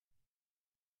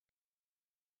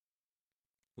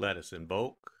Let us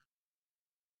invoke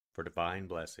for divine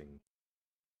blessing.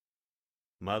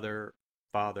 Mother,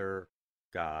 Father,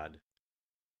 God,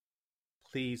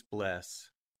 please bless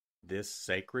this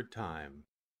sacred time.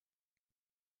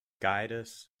 Guide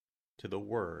us to the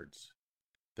words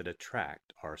that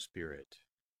attract our spirit.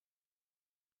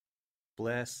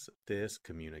 Bless this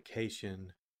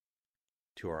communication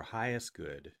to our highest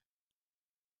good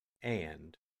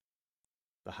and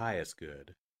the highest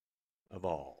good of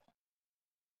all.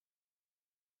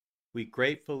 We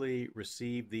gratefully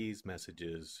receive these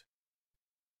messages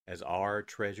as our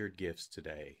treasured gifts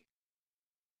today.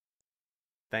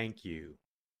 Thank you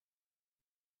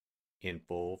in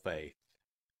full faith.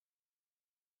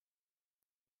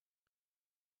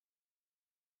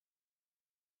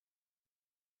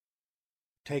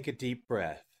 Take a deep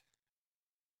breath.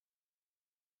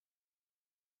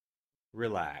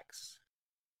 Relax.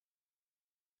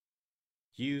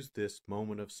 Use this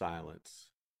moment of silence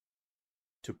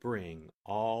to bring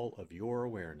all of your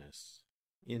awareness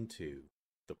into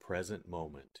the present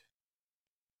moment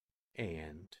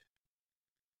and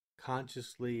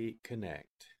consciously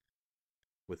connect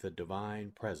with the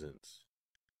divine presence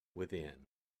within.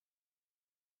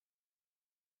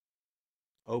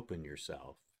 Open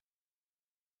yourself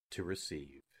to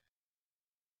receive.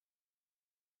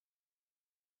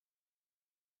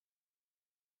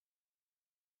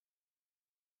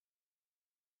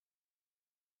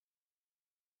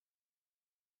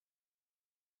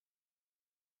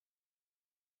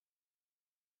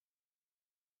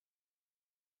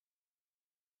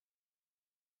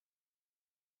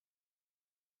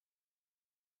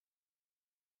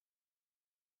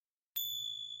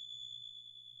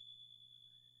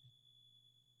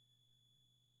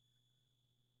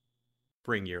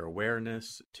 Bring your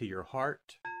awareness to your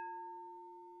heart.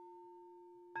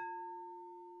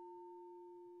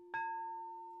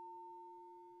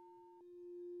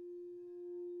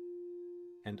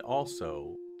 And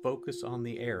also focus on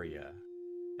the area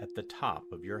at the top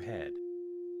of your head.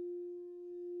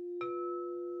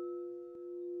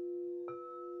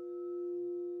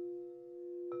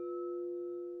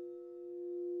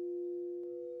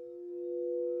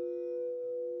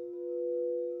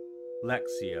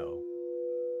 Lectio.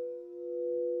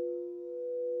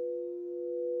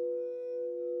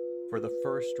 For the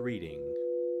first reading,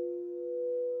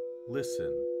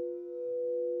 listen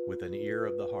with an ear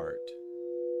of the heart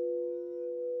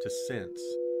to sense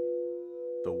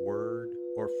the word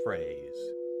or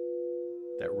phrase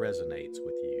that resonates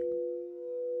with you.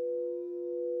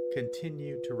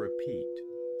 Continue to repeat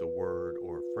the word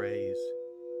or phrase.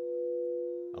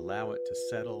 Allow it to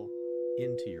settle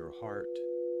into your heart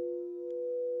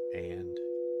and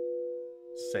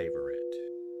savor it.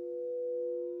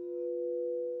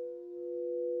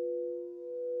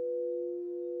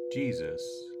 Jesus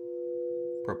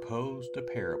proposed a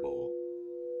parable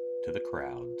to the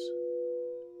crowds.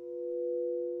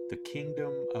 The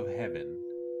kingdom of heaven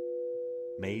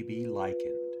may be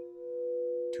likened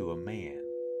to a man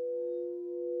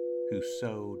who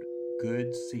sowed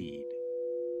good seed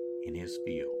in his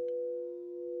field.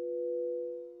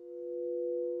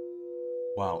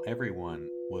 While everyone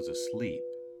was asleep,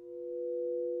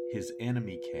 his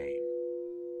enemy came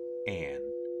and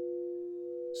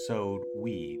sowed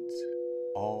weeds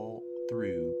all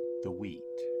through the wheat,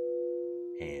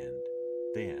 and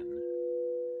then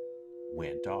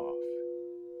went off.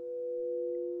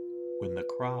 When the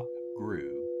crop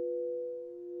grew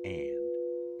and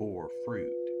bore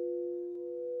fruit,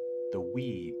 the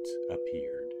weeds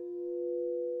appeared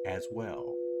as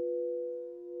well.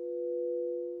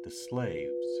 The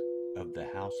slaves of the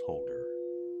householder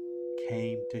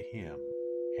came to him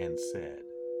and said,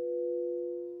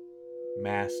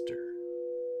 "Master,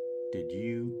 did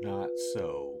you not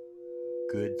sow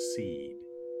good seed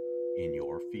in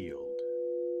your field?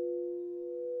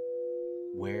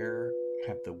 Where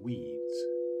have the weeds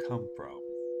come from?"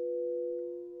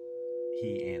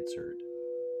 He answered,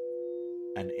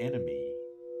 "An enemy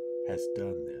has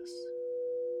done this."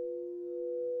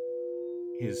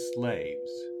 His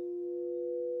slaves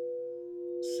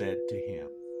said to him,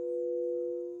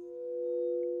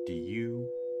 "Do you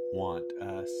want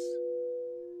us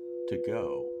to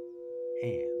go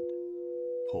and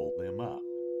pull them up?"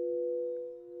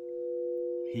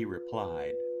 He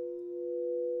replied,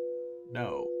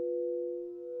 "No.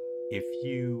 If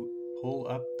you pull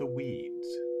up the weeds,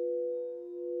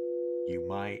 you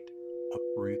might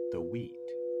uproot the wheat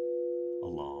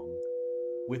along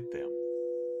with them.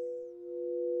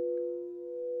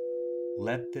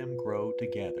 Let them grow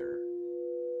together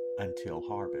until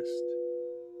harvest.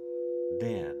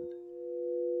 Then,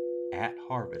 at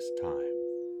harvest time,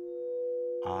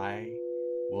 I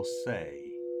will say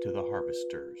to the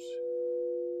harvesters,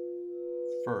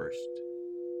 first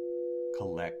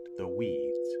collect the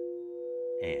weeds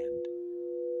and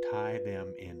tie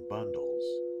them in bundles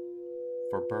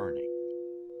for burning,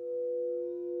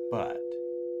 but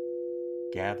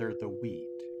gather the wheat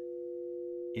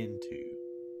into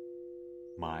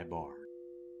my barn.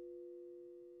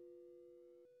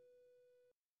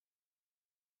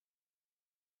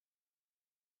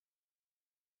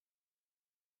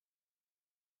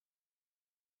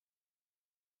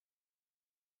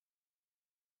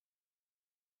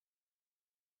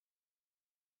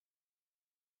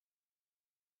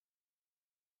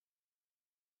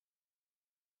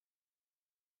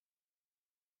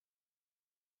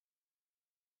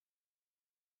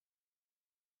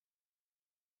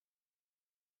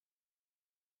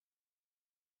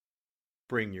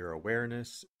 Bring your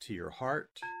awareness to your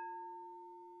heart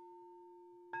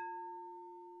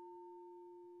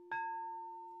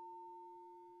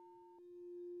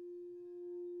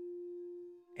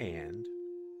and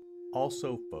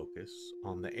also focus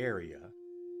on the area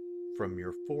from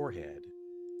your forehead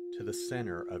to the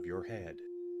center of your head.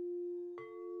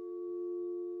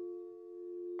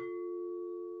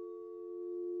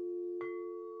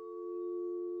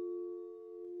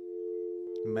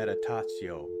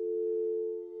 Meditatio.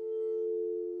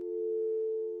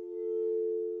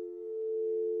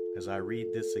 As I read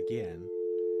this again,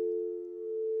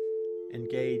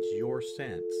 engage your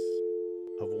sense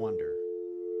of wonder.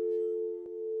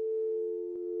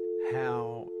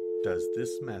 How does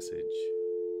this message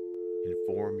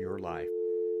inform your life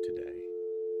today?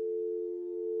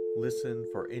 Listen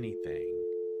for anything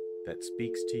that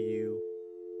speaks to you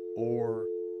or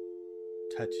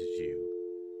touches you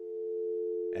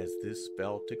as this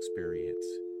felt experience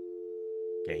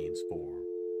gains form.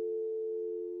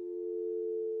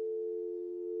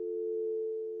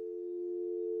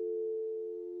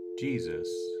 Jesus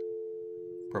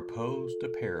proposed a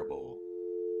parable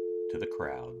to the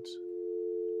crowds.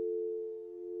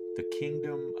 The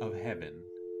kingdom of heaven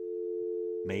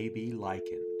may be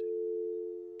likened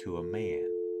to a man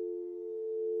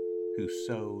who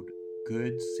sowed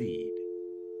good seed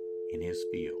in his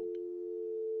field.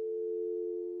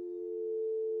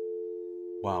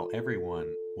 While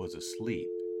everyone was asleep,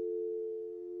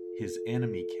 his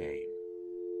enemy came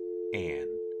and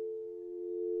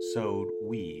sowed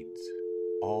weeds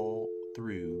all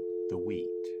through the wheat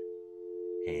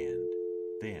and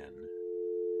then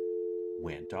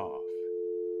went off.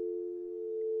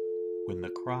 When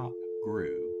the crop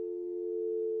grew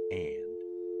and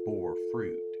bore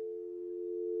fruit,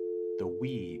 the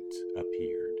weeds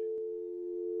appeared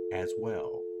as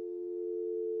well.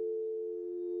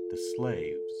 The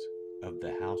slaves of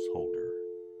the householder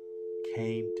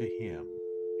came to him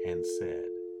and said,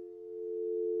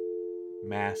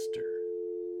 Master,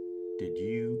 did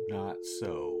you not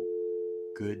sow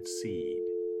good seed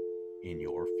in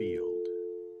your field?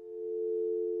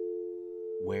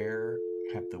 Where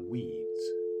have the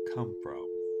weeds come from?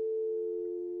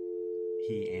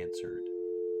 He answered,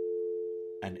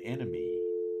 An enemy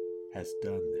has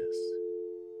done this.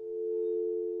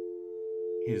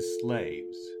 His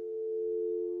slaves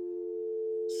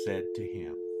said to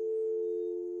him,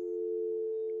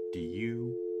 Do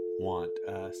you want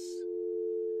us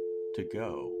to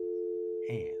go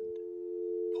and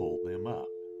pull them up?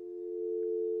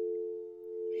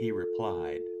 He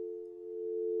replied,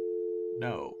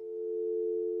 No.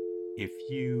 If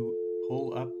you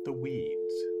pull up the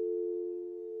weeds,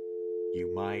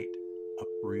 you might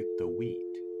uproot the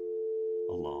wheat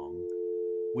along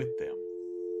with them.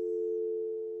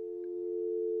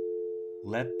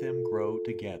 Let them grow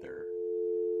together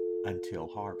until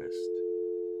harvest.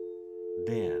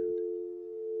 Then,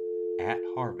 at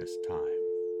harvest time,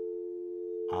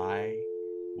 I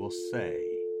will say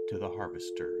to the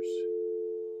harvesters,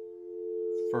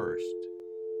 First,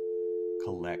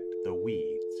 collect the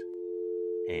weeds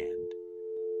and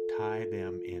tie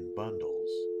them in bundles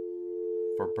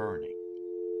for burning,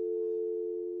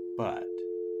 but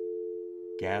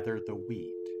gather the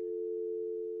wheat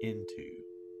into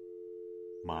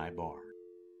my barn.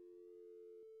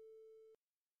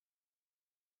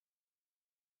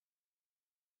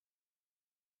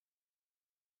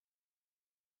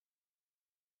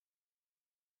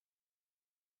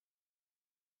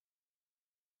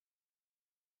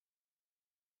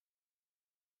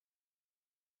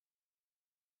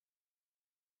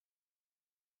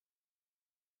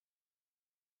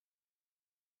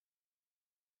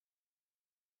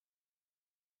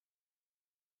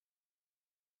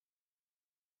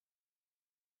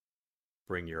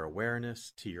 Bring your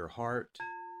awareness to your heart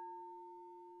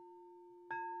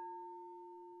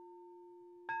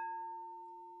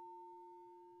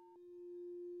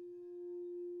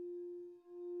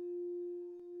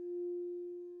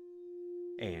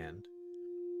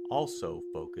Also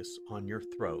focus on your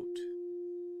throat.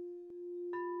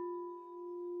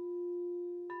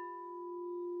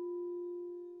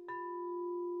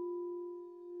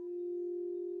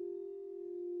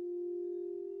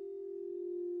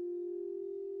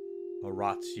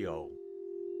 Oratio.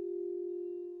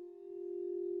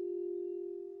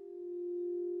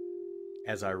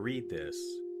 As I read this,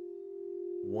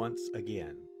 once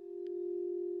again,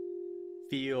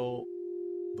 feel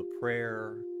the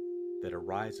prayer that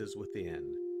arises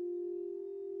within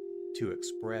to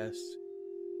express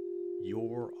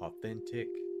your authentic,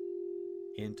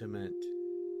 intimate,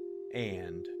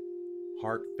 and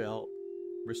heartfelt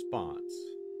response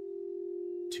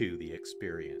to the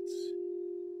experience.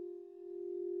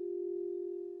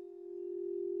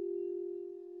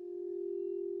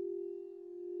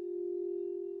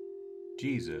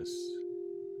 Jesus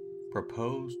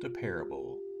proposed a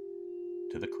parable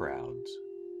to the crowds.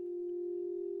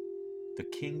 The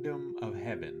kingdom of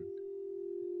heaven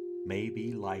may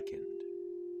be likened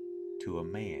to a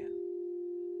man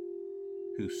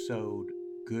who sowed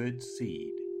good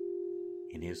seed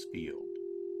in his field.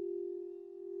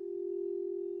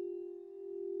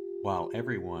 While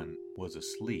everyone was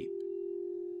asleep,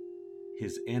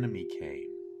 his enemy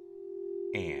came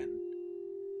and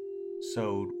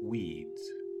sowed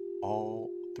weeds all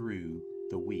through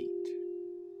the wheat,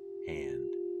 and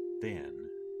then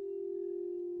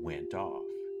went off.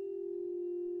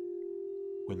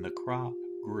 When the crop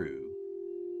grew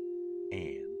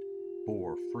and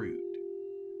bore fruit,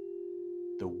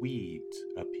 the weeds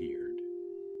appeared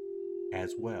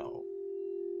as well.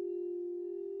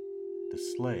 The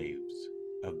slaves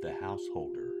of the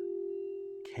householder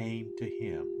came to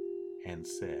him and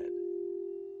said,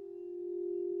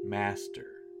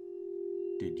 "Master,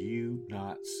 did you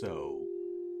not sow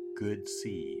good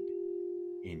seed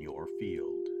in your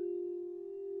field?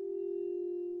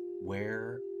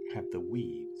 Where have the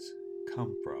weeds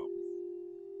come from?"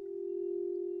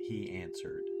 He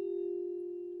answered,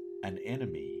 "An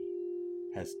enemy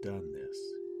has done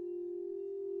this."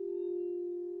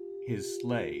 His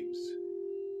slaves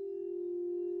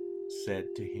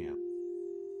said to him,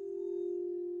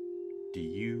 "Do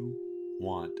you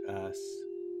want us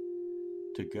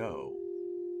to go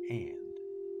and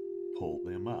pull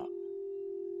them up?"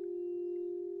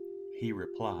 He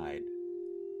replied,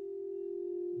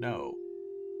 "No.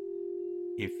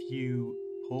 If you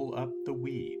pull up the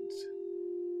weeds,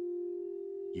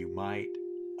 you might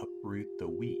uproot the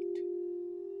wheat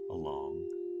along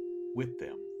with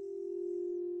them.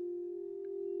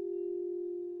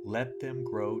 Let them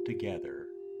grow together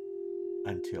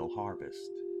until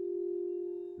harvest.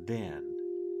 Then,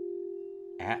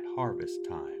 at harvest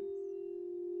time,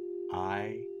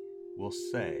 I will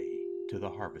say to the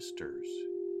harvesters,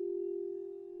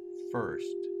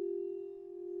 'First,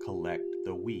 collect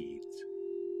the weeds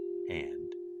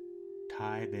and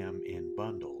tie them in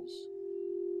bundles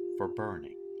for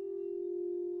burning,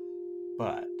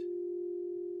 but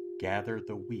gather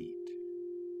the wheat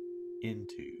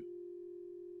into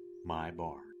my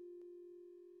barn.'"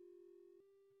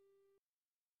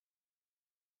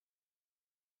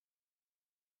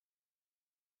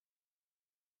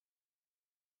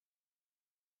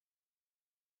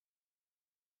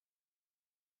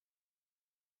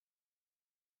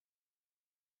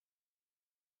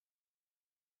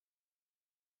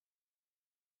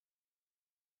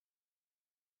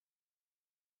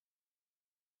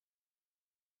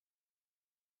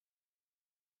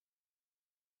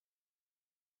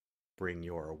 Bring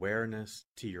your awareness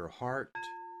to your heart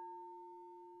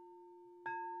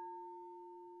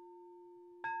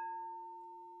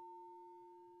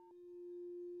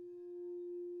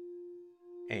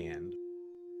and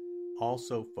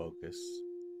also focus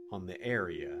on the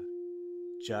area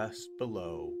just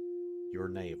below your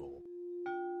navel.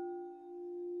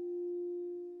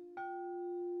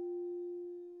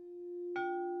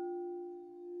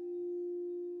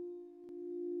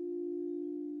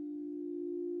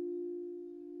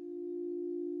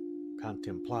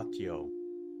 Contemplatio.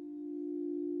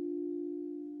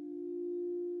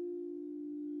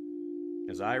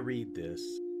 As I read this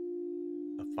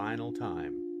a final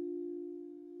time,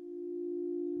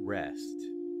 rest.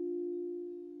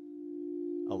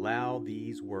 Allow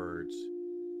these words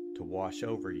to wash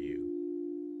over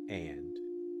you and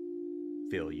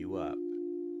fill you up.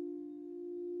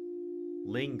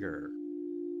 Linger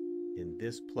in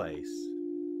this place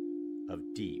of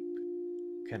deep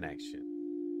connection.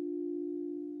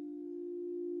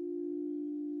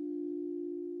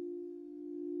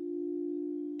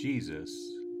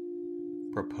 Jesus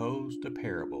proposed a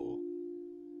parable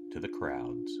to the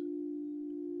crowds.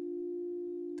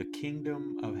 The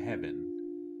kingdom of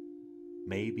heaven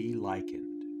may be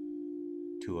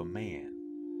likened to a man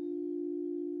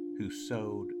who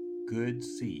sowed good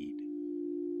seed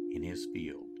in his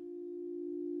field.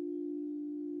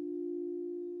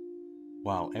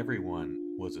 While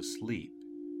everyone was asleep,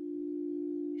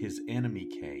 his enemy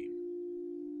came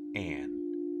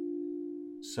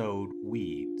and sowed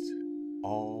weeds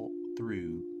all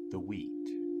through the wheat,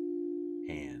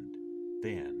 and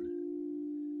then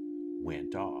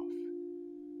went off.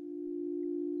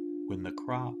 When the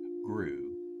crop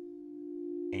grew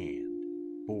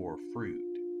and bore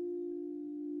fruit,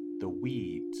 the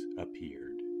weeds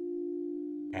appeared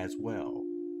as well.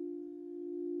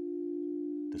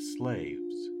 The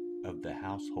slaves of the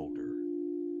householder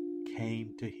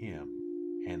came to him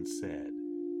and said,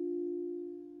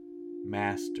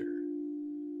 "Master,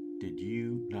 did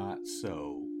you not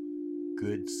sow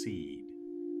good seed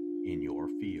in your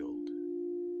field?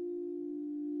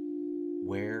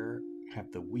 Where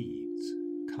have the weeds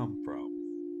come from?"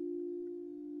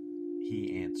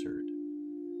 He answered,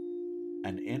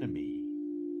 "An enemy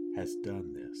has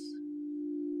done this."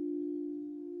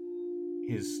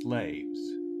 His slaves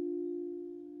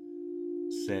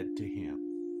said to him,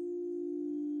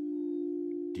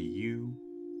 "Do you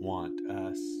want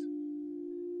us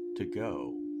to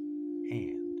go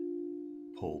and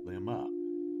pull them up?"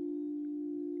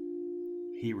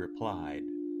 He replied,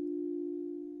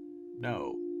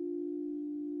 "No.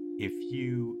 If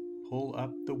you pull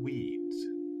up the weeds,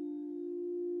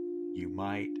 you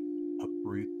might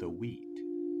uproot the wheat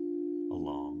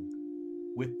along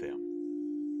with them.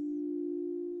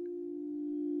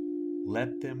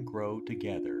 Let them grow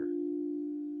together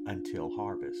until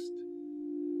harvest.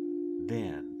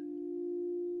 Then,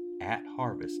 at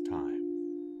harvest time,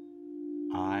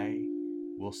 I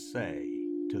will say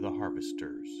to the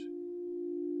harvesters,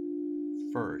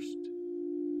 'First,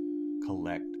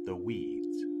 collect the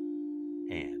weeds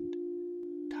and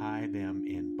tie them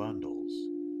in bundles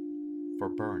for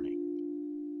burning,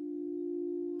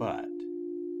 but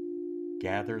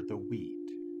gather the wheat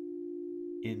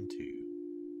into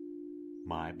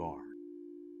my barn.'"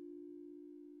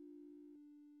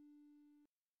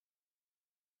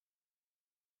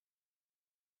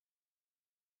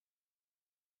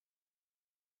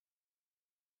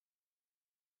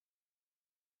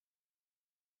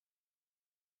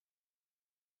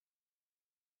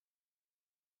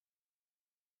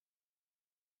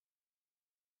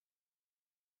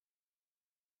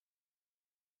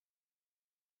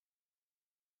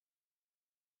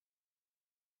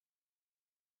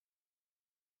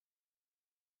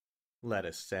 Let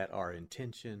us set our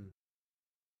intention.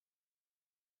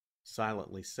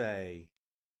 Silently say,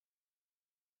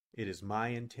 "It is my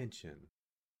intention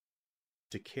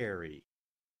to carry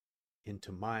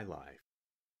into my life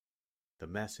the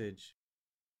message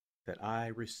that I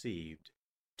received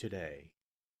today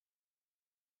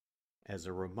as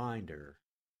a reminder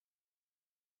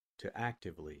to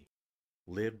actively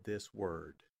live this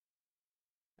word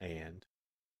and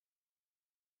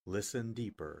listen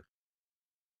deeper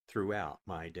throughout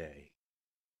my day."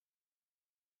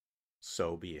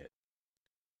 So be it.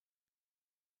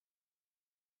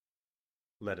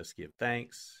 Let us give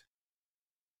thanks.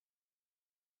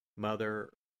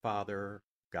 Mother, Father,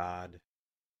 God,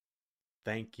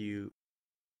 thank you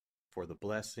for the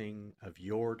blessing of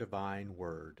your divine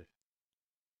word.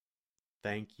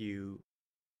 Thank you,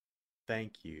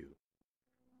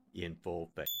 in full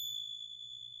faith.